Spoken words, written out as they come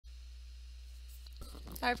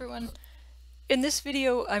Hi everyone. In this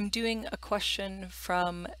video I'm doing a question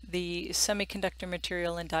from the Semiconductor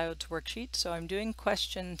Material and Diodes worksheet. So I'm doing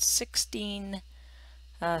question 16,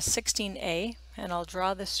 16a, and I'll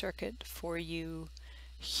draw the circuit for you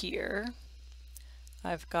here.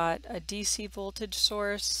 I've got a DC voltage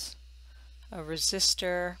source, a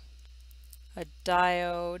resistor, a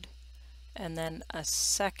diode, and then a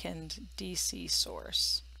second DC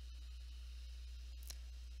source.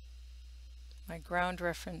 My ground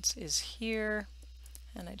reference is here,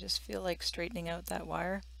 and I just feel like straightening out that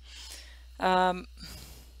wire.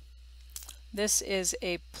 This is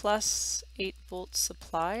a plus 8 volt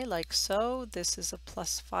supply, like so. This is a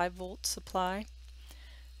plus 5 volt supply,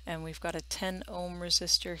 and we've got a 10 ohm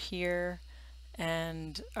resistor here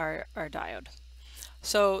and our diode.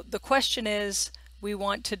 So the question is, we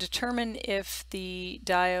want to determine if the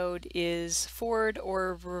diode is forward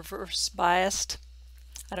or reverse biased.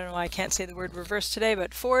 I don't know why I can't say the word reverse today,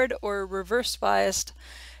 but forward or reverse biased.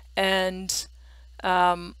 And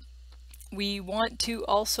we want to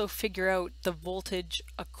also figure out the voltage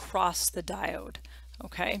across the diode,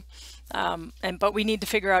 okay? But we need to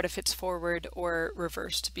figure out if it's forward or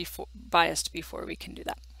reversed biased before we can do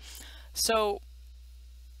that. So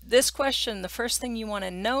this question, the first thing you want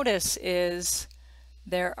to notice is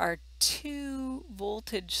there are two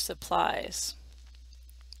voltage supplies.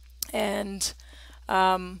 And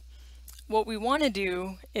what we want to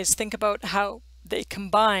do is think about how they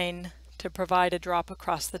combine to provide a drop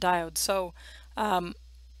across the diode. So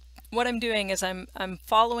what I'm doing is I'm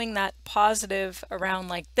following that positive around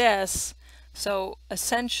like this. So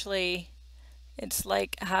essentially it's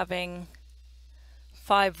like having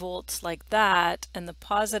 5 volts like that, and the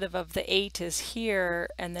positive of the 8 is here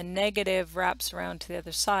and the negative wraps around to the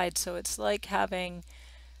other side. So it's like having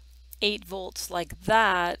 8 volts like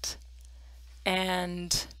that,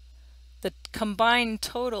 and the combined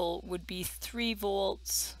total would be 3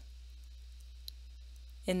 volts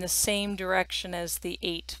in the same direction as the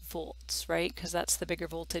 8 volts, right? Because that's the bigger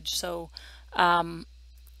voltage. So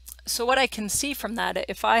so what I can see from that,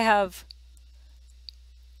 if I have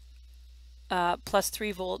plus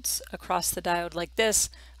 3 volts across the diode like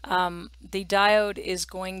this, the diode is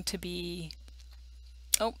going to be,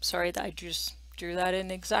 oh sorry, I just drew that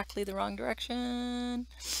in exactly the wrong direction.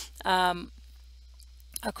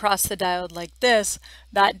 Across the diode like this,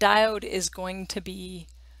 that diode is going to be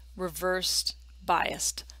reversed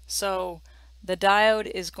biased. So the diode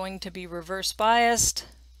is going to be reverse biased,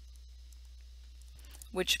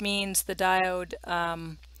 which means the diode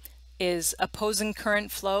is opposing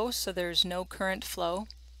current flow, so there's no current flow.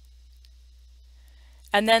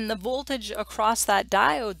 And then the voltage across that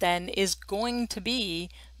diode then is going to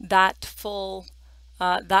be that full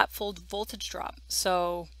voltage drop.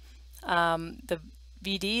 So the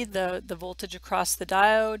VD, the voltage across the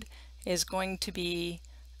diode, is going to be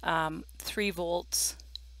 3 volts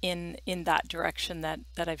in that direction that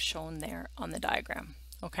I've shown there on the diagram.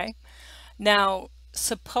 Okay. Now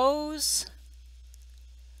suppose,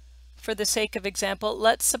 for the sake of example,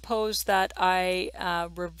 let's suppose that I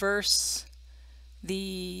reverse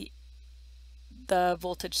the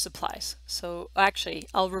voltage supplies. So actually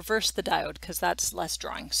I'll reverse the diode because that's less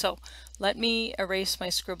drawing. So let me erase my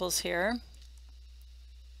scribbles here.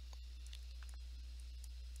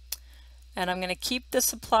 And I'm going to keep the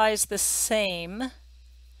supplies the same,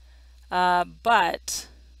 but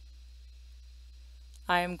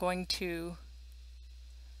I am going to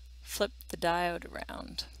flip the diode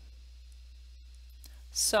around.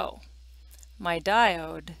 So my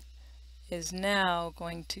diode is now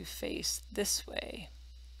going to face this way.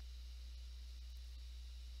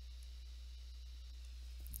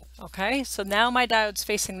 Okay, so now my diode's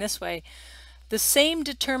facing this way. The same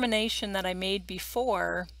determination that I made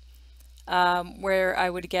before, where I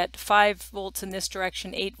would get 5 volts in this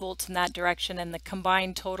direction, 8 volts in that direction, and the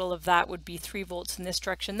combined total of that would be 3 volts in this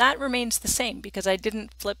direction. That remains the same because I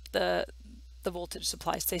didn't flip the voltage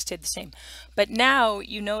supplies. They stayed the same. But now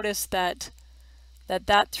you notice that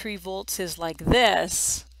 3 volts is like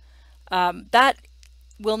this. That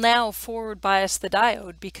will now forward bias the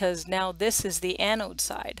diode because now this is the anode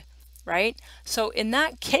side, right? So in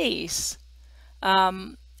that case,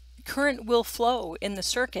 current will flow in the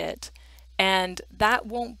circuit, and that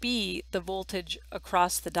won't be the voltage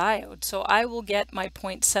across the diode. So I will get my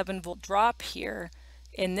 0.7 volt drop here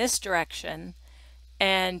in this direction,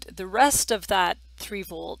 and the rest of that 3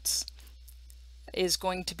 volts is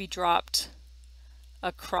going to be dropped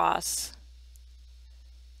across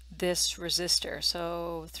this resistor.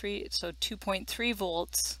 So 2.3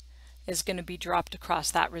 volts is going to be dropped across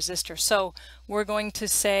that resistor. So we're going to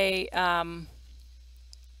say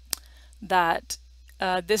that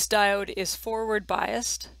this diode is forward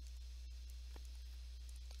biased.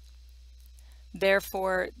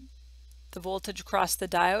 Therefore, the voltage across the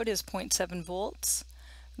diode is 0.7 volts.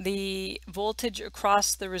 The voltage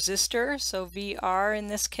across the resistor, so VR in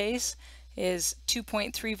this case, is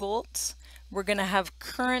 2.3 volts. We're going to have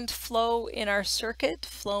current flow in our circuit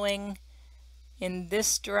flowing in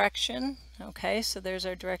this direction. Okay, so there's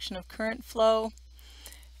our direction of current flow.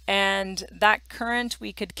 And that current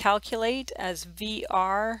we could calculate as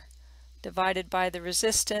VR divided by the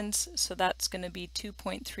resistance. So that's going to be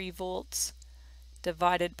 2.3 volts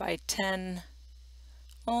divided by 10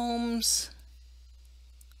 ohms,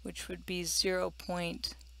 which would be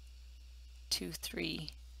 0.23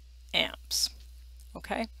 amps.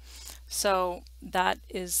 Okay, so that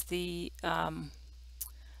is the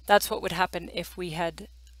that's what would happen if we had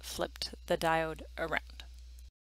flipped the diode around.